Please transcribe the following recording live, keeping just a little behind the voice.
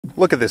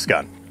Look at this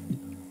gun.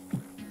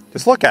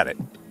 Just look at it.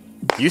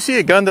 You see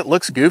a gun that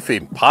looks goofy,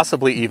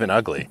 possibly even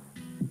ugly.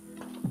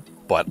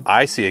 But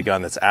I see a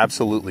gun that's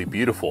absolutely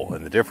beautiful,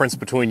 and the difference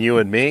between you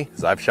and me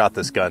is I've shot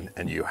this gun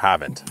and you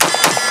haven't.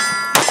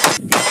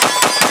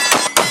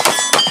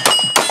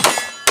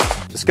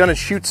 This gun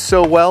shoots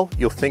so well,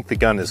 you'll think the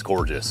gun is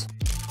gorgeous.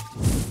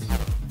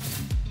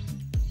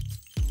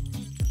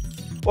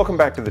 Welcome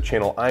back to the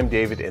channel. I'm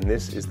David, and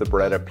this is the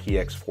Beretta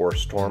PX4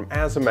 Storm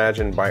as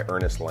imagined by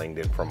Ernest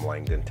Langdon from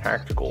Langdon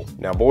Tactical.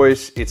 Now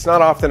boys, it's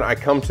not often I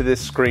come to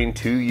this screen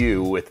to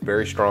you with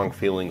very strong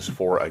feelings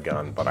for a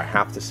gun, but I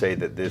have to say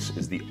that this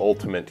is the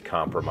ultimate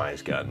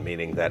compromise gun,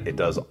 meaning that it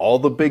does all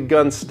the big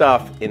gun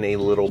stuff in a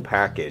little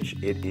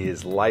package. It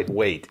is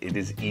lightweight, it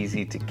is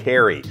easy to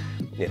carry,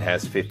 it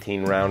has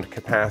 15 round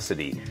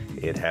capacity,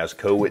 it has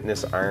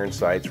co-witness iron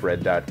sights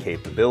red dot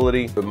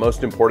capability, but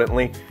most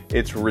importantly,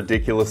 it's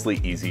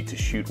ridiculously easy to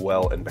shoot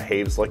well and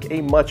behaves like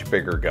a much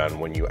bigger gun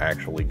when you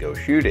actually go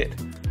shoot it.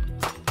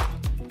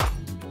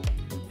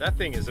 That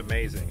thing is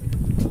amazing.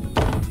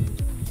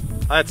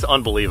 That's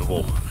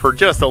unbelievable for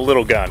just a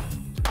little gun.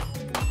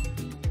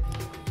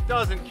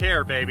 Doesn't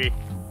care, baby.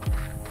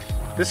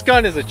 This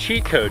gun is a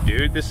cheat code,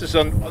 dude. This is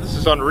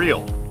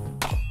unreal.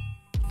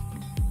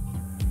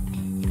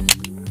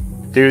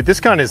 Dude, this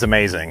gun is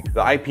amazing.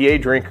 The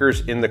IPA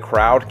drinkers in the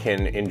crowd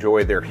can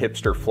enjoy their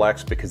hipster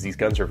flex because these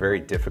guns are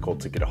very difficult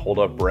to get a hold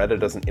of. Beretta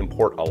doesn't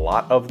import a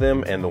lot of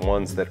them, and the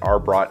ones that are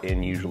brought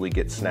in usually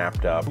get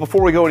snapped up.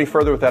 Before we go any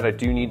further with that, I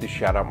do need to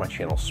shout out my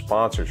channel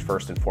sponsors.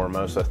 First and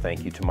foremost, a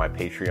thank you to my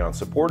Patreon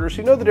supporters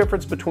who know the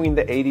difference between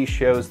the 80s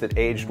shows that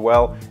aged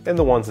well and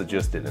the ones that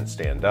just didn't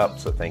stand up.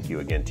 So thank you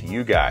again to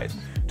you guys.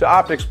 To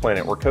Optics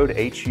Planet, where code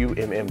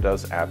HUMM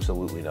does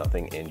absolutely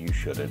nothing and you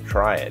shouldn't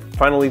try it.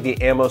 Finally,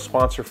 the ammo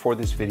sponsor for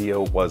this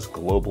video was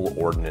Global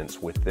Ordnance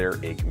with their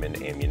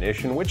Igman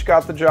ammunition, which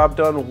got the job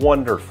done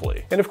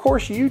wonderfully. And of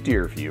course, you,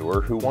 dear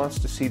viewer, who wants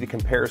to see the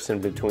comparison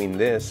between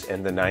this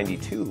and the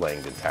 92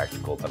 Langdon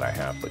Tactical that I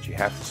have, but you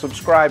have to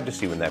subscribe to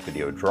see when that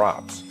video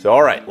drops. So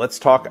all right, let's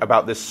talk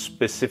about this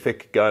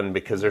specific gun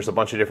because there's a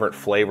bunch of different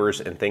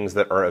flavors and things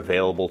that are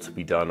available to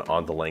be done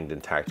on the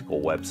Langdon Tactical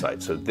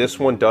website. So this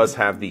one does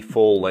have the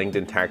full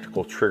Langdon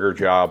Tactical trigger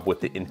job with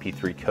the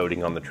NP3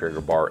 coating on the trigger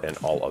bar and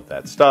all of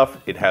that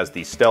stuff. It has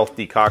the stealth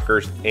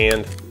decockers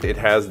and it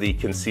has the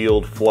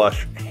concealed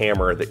flush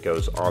hammer that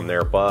goes on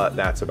there, but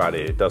that's about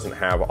it. It doesn't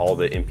have all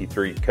the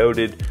NP3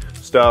 coated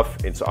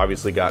stuff. It's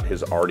obviously got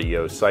his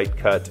RDO sight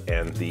cut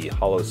and the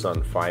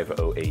Holosun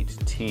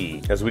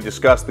 508T. As we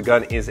discussed, the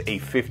gun is a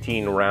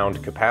 15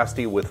 round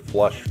capacity with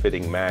flush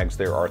fitting mags.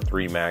 There are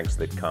 3 mags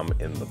that come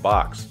in the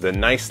box. The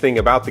nice thing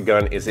about the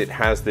gun is it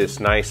has this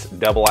nice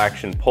double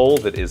action pull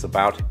that is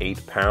about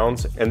 8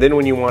 pounds. And then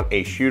when you want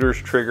a shooter's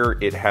trigger,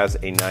 it has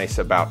a nice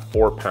about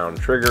 4-pound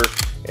trigger.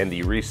 And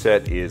the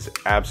reset is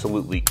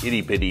absolutely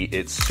itty bitty.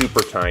 It's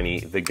super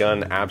tiny. The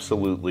gun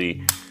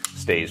absolutely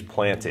stays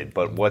planted.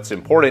 But what's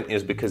important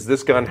is because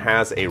this gun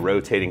has a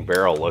rotating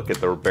barrel. Look at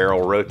the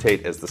barrel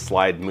rotate as the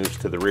slide moves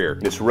to the rear.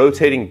 This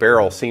rotating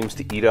barrel seems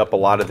to eat up a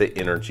lot of the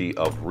energy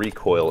of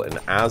recoil, and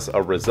as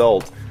a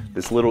result,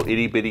 this little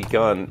itty bitty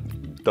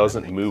gun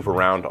doesn't move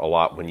around a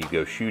lot when you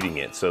go shooting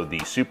it. So the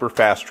super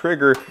fast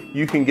trigger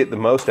you can get the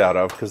most out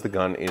of because the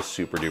gun is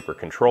super duper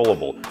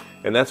controllable.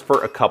 And that's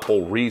for a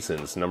couple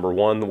reasons. Number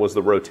one was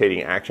the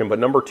rotating action, but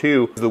number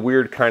two, the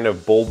weird kind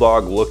of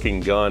bulldog looking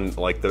gun,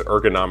 like the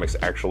ergonomics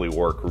actually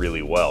work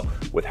really well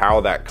with how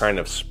that kind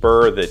of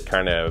spur that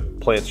kind of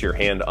plants your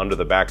hand under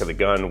the back of the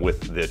gun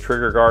with the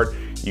trigger guard.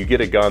 You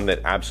get a gun that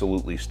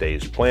absolutely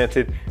stays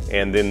planted,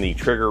 and then the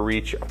trigger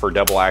reach for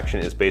double action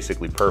is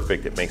basically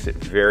perfect. It makes it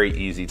very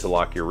easy to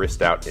lock your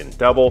wrist out in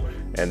double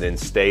and then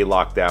stay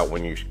locked out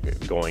when you're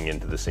going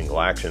into the single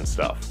action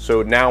stuff.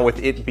 So now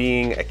with it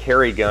being a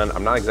carry gun,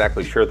 I'm not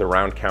exactly sure the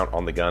round count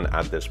on the gun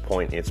at this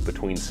point. It's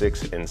between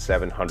 600 and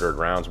 700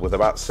 rounds with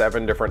about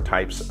 7 different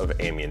types of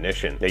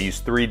ammunition. They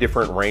use 3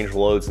 different range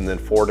loads and then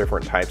 4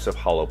 different types of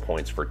hollow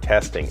points for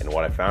testing. And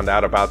what I found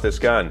out about this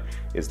gun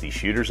is the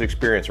shooter's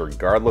experience,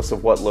 regardless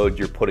of what load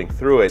you're putting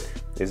through it,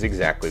 is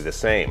exactly the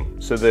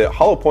same. So the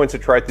hollow points I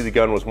tried through the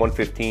gun was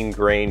 115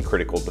 grain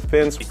critical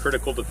defense.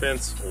 Critical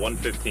defense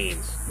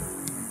 115s.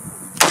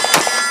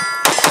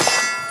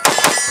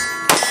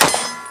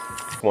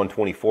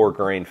 124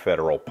 grain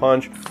federal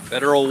punch.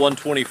 Federal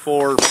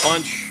 124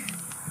 punch.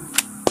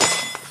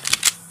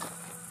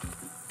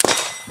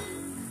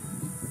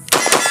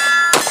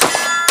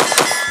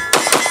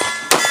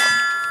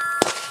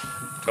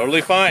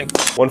 Totally fine.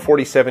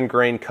 147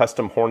 grain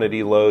custom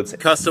Hornady loads.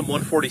 Custom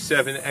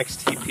 147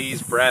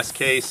 XTPs, brass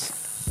case.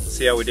 Let's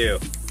see how we do.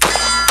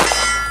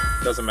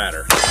 Doesn't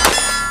matter.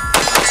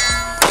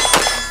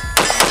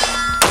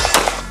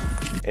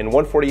 And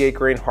 148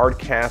 grain hard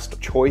cast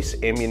choice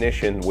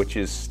ammunition, which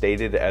is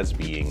stated as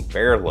being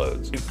bare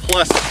loads.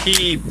 Plus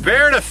P,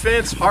 bare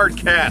defense hard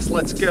cast,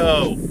 let's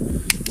go.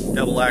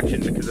 Double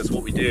action, because that's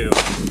what we do.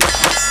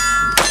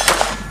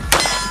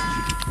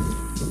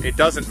 It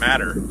doesn't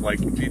matter. Like,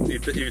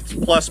 if it's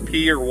plus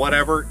P or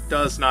whatever,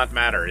 does not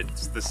matter.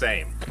 It's the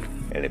same.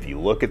 And if you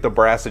look at the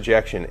brass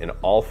ejection in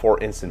all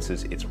 4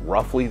 instances, it's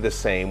roughly the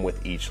same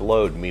with each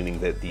load, meaning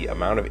that the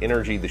amount of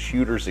energy the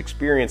shooter's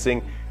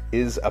experiencing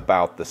is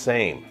about the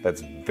same.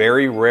 That's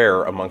very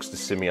rare amongst a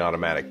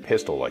semi-automatic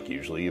pistol. Like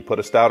usually you put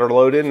a stouter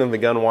load in and the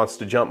gun wants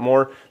to jump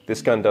more.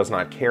 This gun does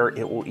not care.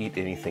 It will eat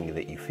anything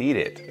that you feed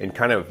it. And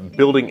kind of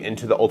building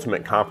into the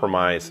ultimate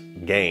compromise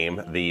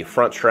game, the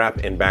front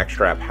strap and back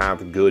strap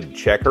have good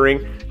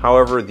checkering.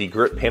 However, the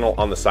grip panel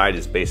on the side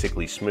is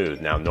basically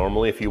smooth. Now,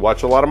 normally if you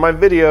watch a lot of my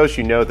videos,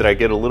 you know that I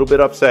get a little bit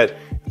upset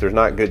if there's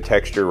not good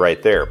texture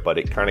right there, but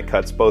it kind of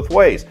cuts both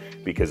ways,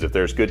 because if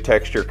there's good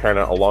texture kind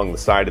of along the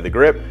side of the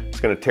grip, it's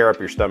going to tear up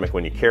your stomach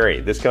when you carry.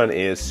 This gun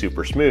is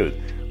super smooth,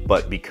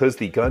 but because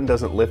the gun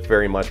doesn't lift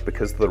very much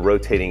because of the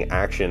rotating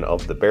action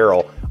of the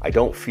barrel, I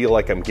don't feel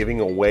like I'm giving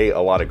away a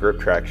lot of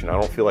grip traction. I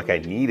don't feel like I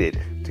need it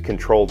to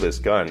control this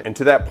gun. And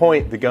to that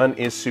point, the gun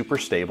is super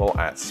stable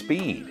at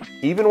speed,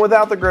 even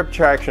without the grip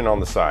traction on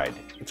the side.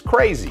 It's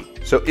crazy.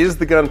 So is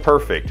the gun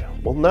perfect?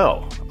 Well,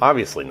 no,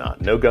 obviously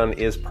not. No gun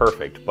is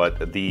perfect,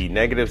 but the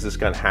negatives this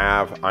gun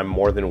have, I'm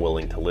more than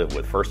willing to live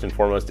with. First and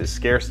foremost is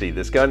scarcity.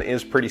 This gun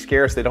is pretty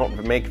scarce. They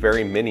don't make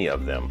very many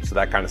of them. So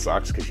that kind of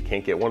sucks because you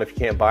can't get one if you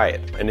can't buy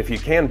it. And if you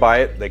can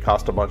buy it, they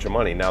cost a bunch of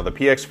money. Now the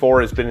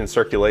PX4 has been in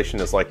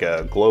circulation as like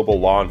a global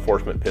law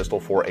enforcement pistol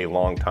for a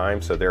long time.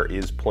 So there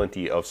is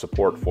plenty of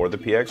support for the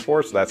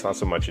PX4. So that's not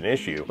so much an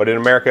issue. But in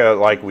America,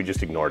 like, we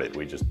just ignored it.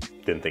 We just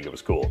didn't think it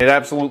was cool. It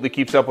absolutely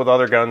keeps up with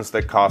other guns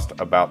that cost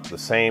about the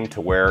same,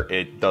 to where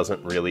it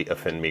doesn't really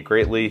offend me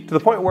greatly, to the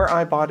point where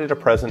I bought it a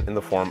present in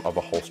the form of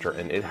a holster,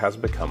 and it has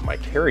become my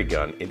carry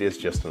gun. It is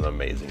just an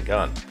amazing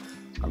gun.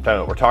 I'm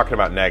telling you, we're talking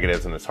about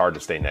negatives and it's hard to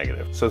stay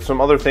negative. So some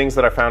other things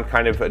that I found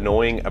kind of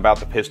annoying about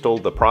the pistol,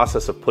 the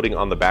process of putting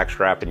on the back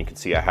strap, and you can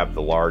see I have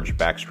the large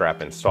back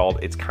strap installed.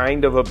 It's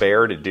kind of a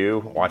bear to do.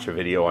 Watch a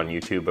video on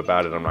YouTube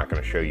about it. I'm not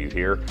going to show you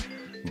here,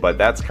 but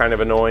that's kind of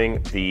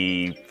annoying.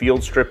 The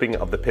field stripping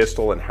of the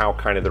pistol and how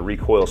kind of the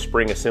recoil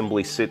spring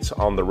assembly sits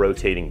on the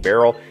rotating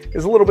barrel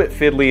is a little bit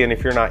fiddly, and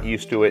if you're not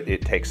used to it,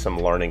 it takes some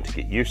learning to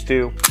get used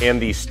to.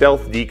 And the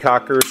stealth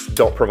decockers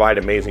don't provide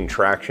amazing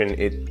traction.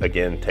 It,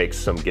 again, takes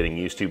some getting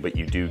used to, but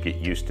you do get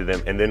used to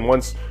them. And then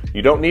once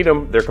you don't need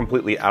them, they're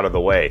completely out of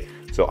the way.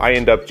 So I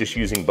end up just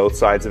using both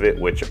sides of it,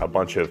 which a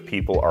bunch of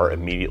people are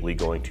immediately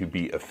going to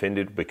be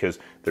offended, because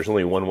there's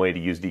only one way to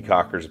use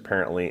decockers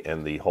apparently,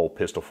 and the whole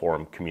pistol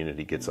forum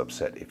community gets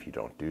upset if you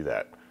don't do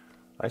that.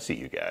 I see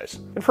you guys.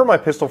 And for my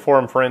pistol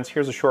forum friends,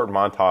 here's a short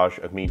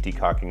montage of me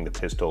decocking the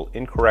pistol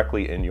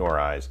incorrectly in your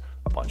eyes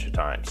a bunch of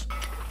times.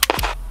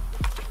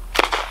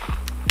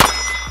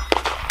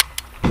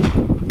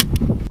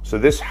 So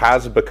this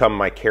has become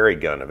my carry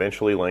gun.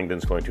 Eventually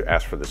Langdon's going to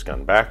ask for this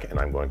gun back, and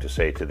I'm going to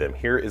say to them,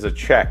 here is a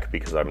check,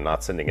 because I'm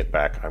not sending it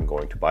back. I'm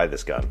going to buy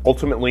this gun.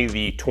 Ultimately,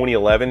 the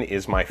 2011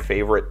 is my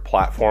favorite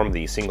platform,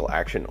 the single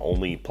action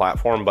only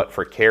platform, but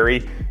for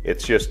carry,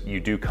 it's just,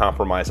 you do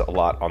compromise a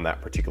lot on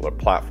that particular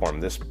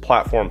platform. This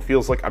platform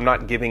feels like I'm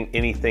not giving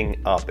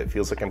anything up. It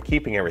feels like I'm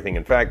keeping everything.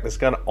 In fact, this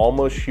gun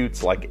almost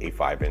shoots like a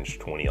 5-inch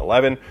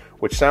 2011,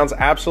 which sounds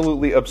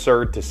absolutely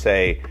absurd to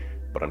say,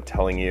 but I'm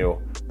telling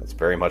you, that's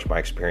very much my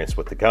experience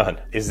with the gun.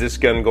 Is this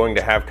gun going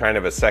to have kind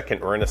of a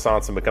second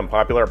renaissance and become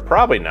popular?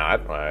 Probably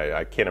not.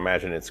 I can't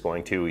imagine it's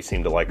going to. We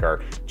seem to like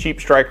our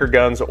cheap striker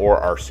guns or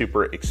our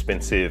super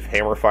expensive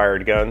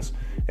hammer-fired guns,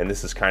 and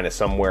this is kind of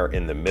somewhere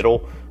in the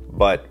middle.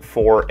 But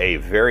for a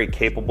very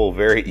capable,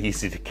 very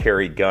easy to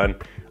carry gun,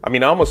 I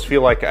mean, I almost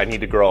feel like I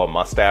need to grow a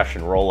mustache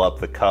and roll up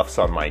the cuffs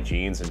on my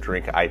jeans and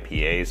drink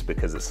IPAs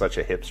because it's such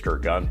a hipster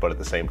gun, but at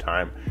the same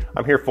time,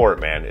 I'm here for it,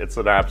 man. It's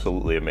an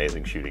absolutely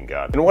amazing shooting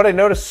gun. And what I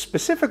noticed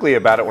specifically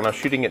about it when I was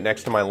shooting it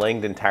next to my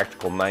Langdon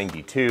Tactical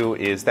 92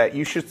 is that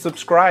you should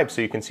subscribe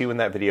so you can see when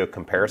that video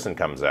comparison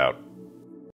comes out.